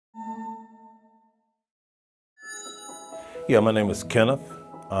Yeah, my name is Kenneth.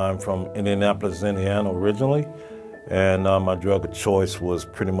 I'm from Indianapolis, Indiana originally, and my drug of choice was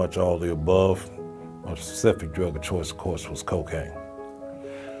pretty much all the above. My specific drug of choice, of course, was cocaine.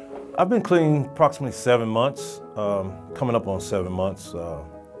 I've been clean approximately 7 months, coming up on 7 months.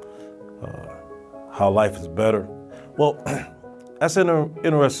 How life is better. Well, that's an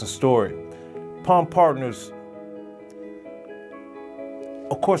interesting story. Palm Partners,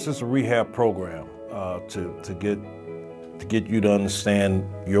 of course, it's a rehab program to get you to understand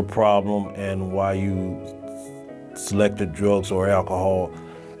your problem and why you selected drugs or alcohol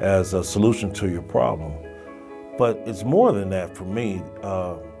as a solution to your problem. But it's more than that for me.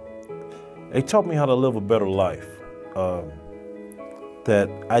 They taught me how to live a better life, that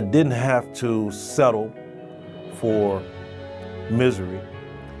I didn't have to settle for misery,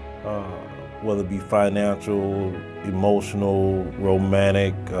 whether it be financial, emotional,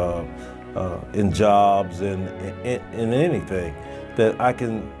 romantic, in jobs, in anything, that I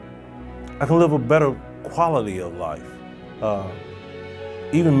can live a better quality of life,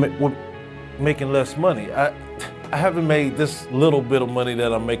 even with making less money. I haven't made this little bit of money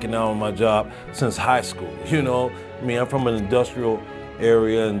that I'm making now on my job since high school. You know, I mean, I'm from an industrial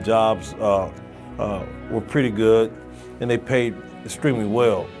area, and jobs were pretty good, and they paid extremely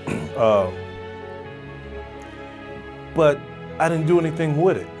well. But I didn't do anything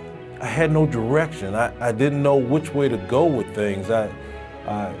with it. I had no direction. I didn't know which way to go with things. I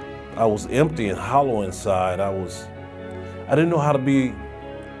was empty and hollow inside. I didn't know how to be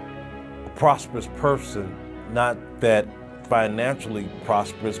a prosperous person, not that financially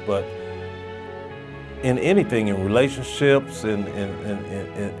prosperous, but in anything, in relationships,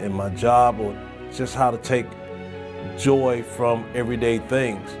 in my job, or just how to take joy from everyday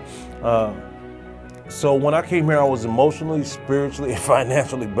things. So when I came here, I was emotionally, spiritually, and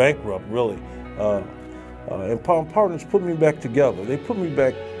financially bankrupt, really. And Palm Partners put me back together. They put me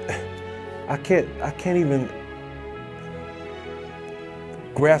back. I can't even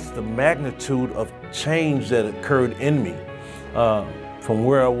grasp the magnitude of change that occurred in me from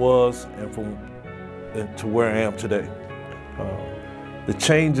where I was and to where I am today. The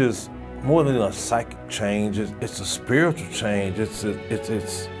change is more than a psychic change. It's a spiritual change.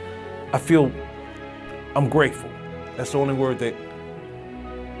 I feel I'm grateful. That's the only word that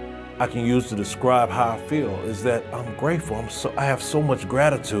I can use to describe how I feel, is that I'm grateful. I have so much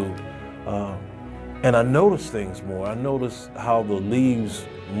gratitude. And I notice things more. I notice how the leaves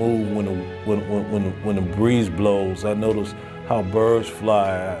move when the breeze blows. I notice how birds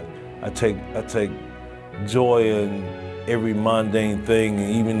fly. I take joy in every mundane thing,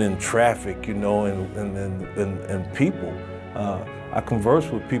 even in traffic, you know, and people. I converse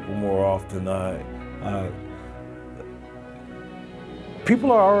with people more often.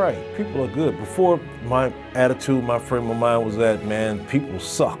 People are all right. People are good. Before, my attitude, my frame of mind was that, man, people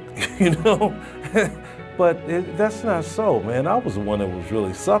suck, you know? But that's not so, man. I was the one that was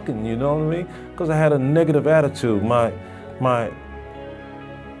really sucking, you know what I mean? Because I had a negative attitude. My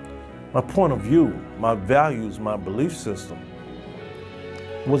point of view, my values, my belief system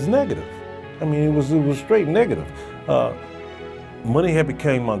was negative. I mean, it was straight negative. Money had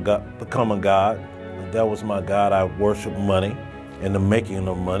become a god. That was my god. I worship money and the making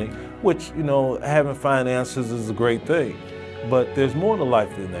of money, which, you know, having finances is a great thing. But there's more to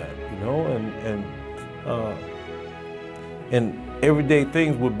life than that, you know, and everyday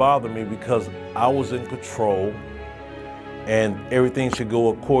things would bother me because I was in control and everything should go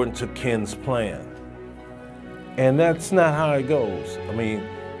according to Ken's plan. And that's not how it goes. I mean,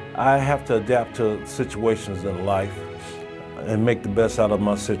 I have to adapt to situations in life and make the best out of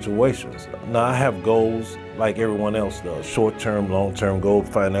my situations. Now, I have goals like everyone else does, short-term, long-term goals,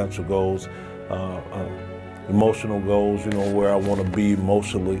 financial goals, emotional goals, you know, where I want to be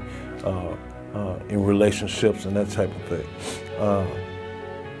emotionally in relationships and that type of thing.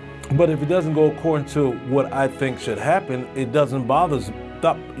 But if it doesn't go according to what I think should happen, it doesn't bother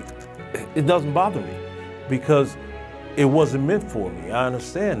me because it wasn't meant for me. I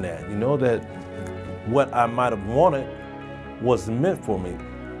understand that, you know, that what I might have wanted wasn't meant for me.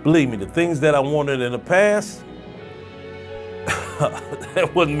 Believe me, the things that I wanted in the past, that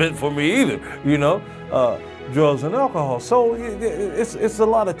wasn't meant for me either, you know, drugs and alcohol. So it's a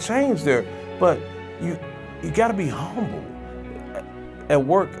lot of change there, but you gotta be humble. At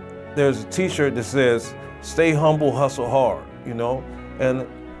work, there's a t-shirt that says, stay humble, hustle hard, you know, and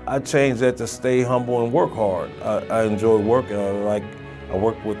I changed that to stay humble and work hard. I enjoy working. I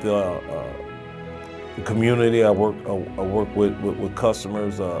work with the community. I work with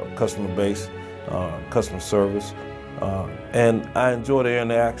customers, customer base, customer service. And I enjoy the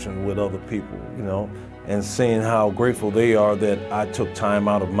interaction with other people, you know, and seeing how grateful they are that I took time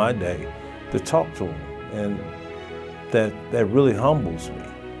out of my day to talk to them. And that really humbles me,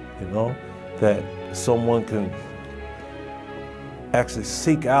 you know, that someone can actually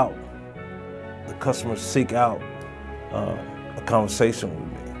seek out, the customers seek out a conversation with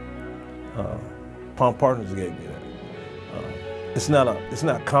me. Palm Partners gave me that. It's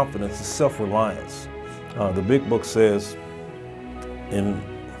not confidence, it's self-reliance. The big book says, in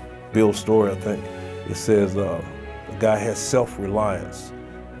Bill's story, I think, it says the guy has self-reliance.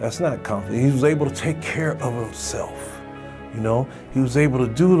 That's not confidence. He was able to take care of himself. You know, he was able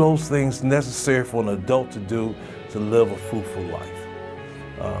to do those things necessary for an adult to do to live a fruitful life.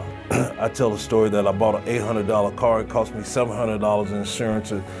 I tell the story that I bought an $800 car. It cost me $700 in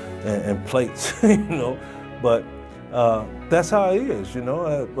insurance and plates, you know. But that's how it is, you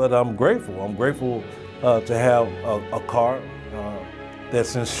know. But I'm grateful. I'm grateful to have a car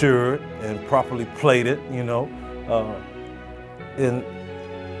that's insured and properly plated, you know. And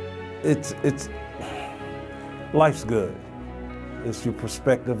it's life's good. It's your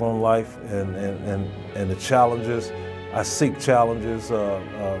perspective on life and the challenges. I seek challenges to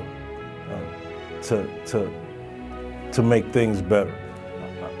make things better.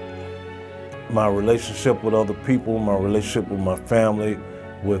 My relationship with other people, my relationship with my family,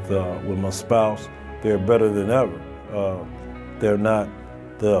 with my spouse, they're better than ever. They're not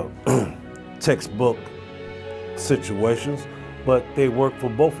the textbook situations, but they work for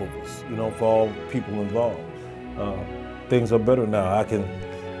both of us, you know, for all people involved. Things are better now. I can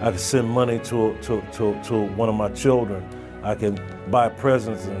send money to one of my children. I can buy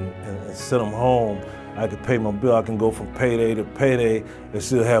presents and send them home. I can pay my bill. I can go from payday to payday and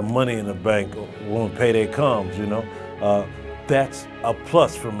still have money in the bank when payday comes, you know. That's a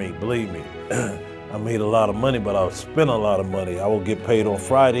plus for me, believe me. I made a lot of money, but I would spend a lot of money. I would get paid on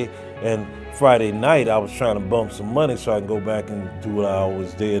Friday, and Friday night I was trying to bump some money so I can go back and do what I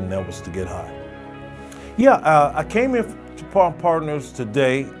always did, and that was to get high. Yeah, I came in to Palm Partners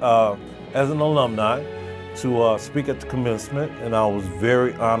today as an alumni to speak at the commencement, and I was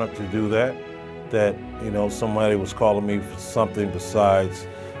very honored to do that. That, you know, somebody was calling me for something besides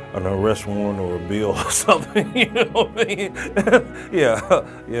an arrest warrant or a bill or something, you know what I mean?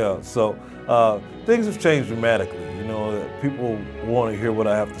 yeah. So things have changed dramatically. You know, people want to hear what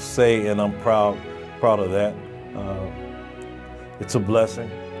I have to say, and I'm proud of that. It's a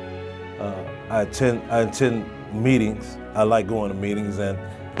blessing. I attend meetings. I like going to meetings, and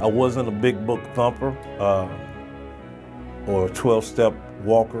I wasn't a big book thumper or a 12-step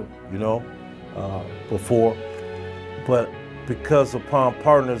walker, you know, before. But because of Palm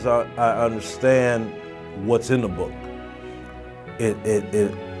Partners, I understand what's in the book.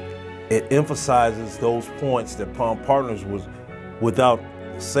 It emphasizes those points that Palm Partners was, without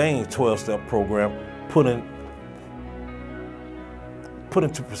saying 12-step program, put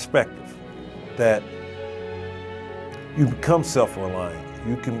into perspective. That you become self-reliant.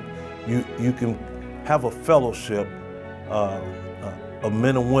 You can have a fellowship of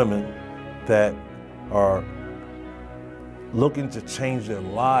men and women that are looking to change their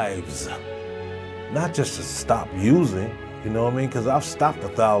lives, not just to stop using, you know what I mean? Because I've stopped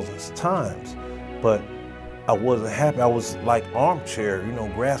 1,000 times, but I wasn't happy. I was like armchair, you know,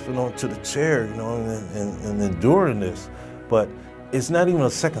 grasping onto the chair, you know, and enduring this. But it's not even a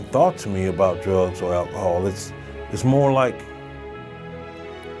second thought to me about drugs or alcohol. It's more like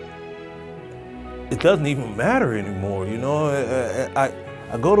it doesn't even matter anymore, you know. I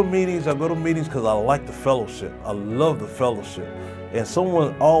go to meetings because I like the fellowship. I love the fellowship. And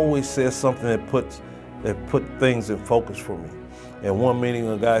someone always says something that put things in focus for me. In one meeting,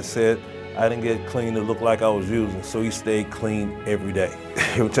 a guy said, I didn't get clean to look like I was using, so he stayed clean every day.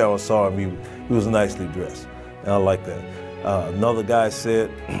 Every time I saw him, he was nicely dressed. And I like that. Another guy said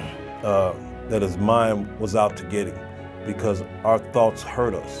that his mind was out to get him because our thoughts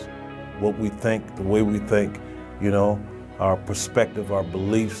hurt us. What we think, the way we think, you know, our perspective, our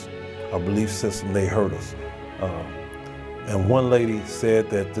belief system, they hurt us. And one lady said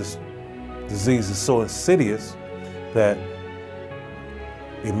that this disease is so insidious that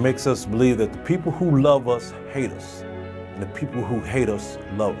it makes us believe that the people who love us hate us, and the people who hate us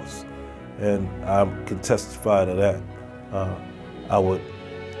love us. And I can testify to that. I would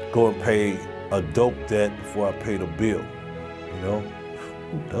go and pay a dope debt before I paid a bill. You know,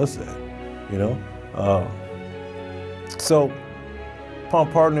 who does that? You know. So, Palm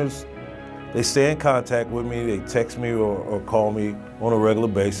Partners, they stay in contact with me. They text me or call me on a regular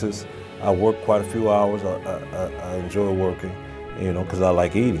basis. I work quite a few hours. I enjoy working, you know, because I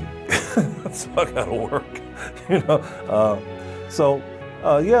like eating. So I gotta work. you know.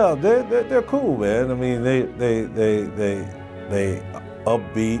 Yeah, they're cool, man. I mean, they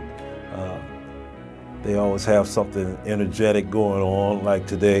upbeat. They always have something energetic going on. Like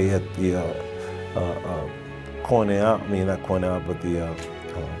today at the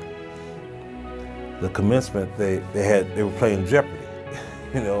the commencement, they were playing Jeopardy,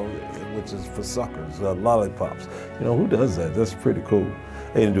 you know, which is for suckers, lollipops. You know, who does that? That's pretty cool.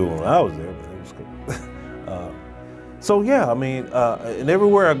 They didn't do it when I was there, but it was cool. So yeah, I mean, and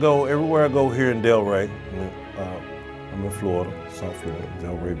everywhere I go here in Delray, I'm in Florida, South Florida,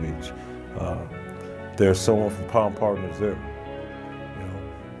 Delray Beach. There's someone from Palm Partners there, you know,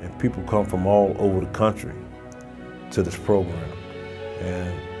 and people come from all over the country to this program,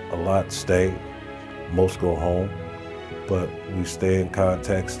 and a lot stay, most go home, but we stay in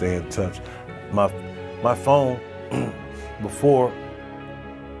contact, stay in touch. My phone, before,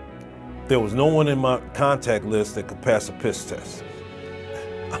 there was no one in my contact list that could pass a piss test,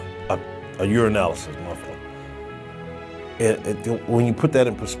 a urinalysis, my phone. When you put that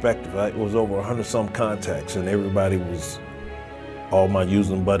in perspective, it was over 100-some contacts, and everybody was all my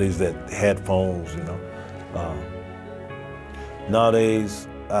using buddies that had phones, you know. Nowadays,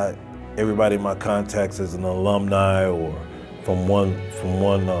 everybody in my contacts is an alumni or from one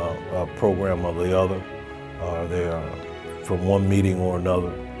program or the other, or they are from one meeting or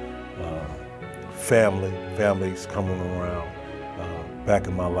another. Families coming around. Back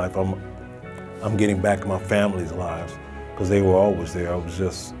in my life, I'm getting back in my family's lives because they were always there. I was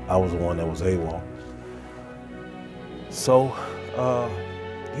the one that was AWOL. So,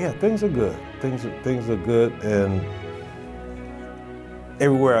 yeah, things are good. Things are good, and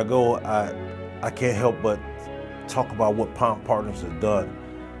everywhere I go, I can't help but talk about what Palm Partners has done,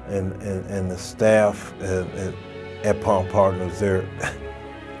 and the staff at Palm Partners. They're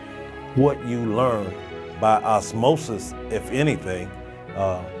what you learn by osmosis, if anything,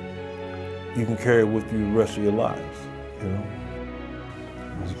 you can carry with you the rest of your lives. You know,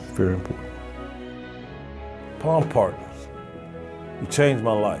 it's very important. Palm Partners, you changed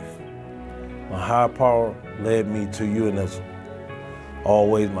my life. My higher power led me to you, and that's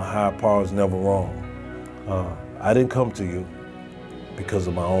always, my higher power is never wrong. I didn't come to you because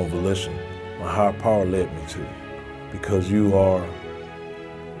of my own volition. My higher power led me to you because you are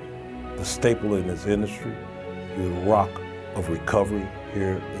the staple in this industry. You're the rock of recovery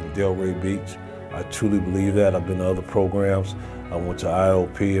here in Delray Beach. I truly believe that. I've been to other programs. I went to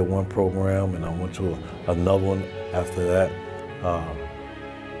IOP at one program, and I went to another one after that.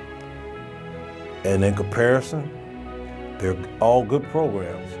 And in comparison, they're all good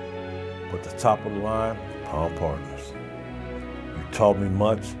programs, but the top of the line, Palm Partners. You taught me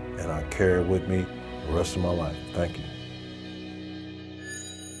much, and I carry it with me the rest of my life. Thank you.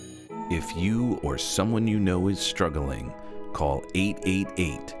 If you or someone you know is struggling, call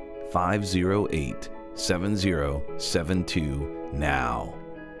 888-508-7072 now.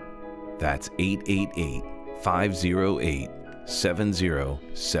 That's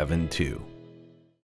 888-508-7072.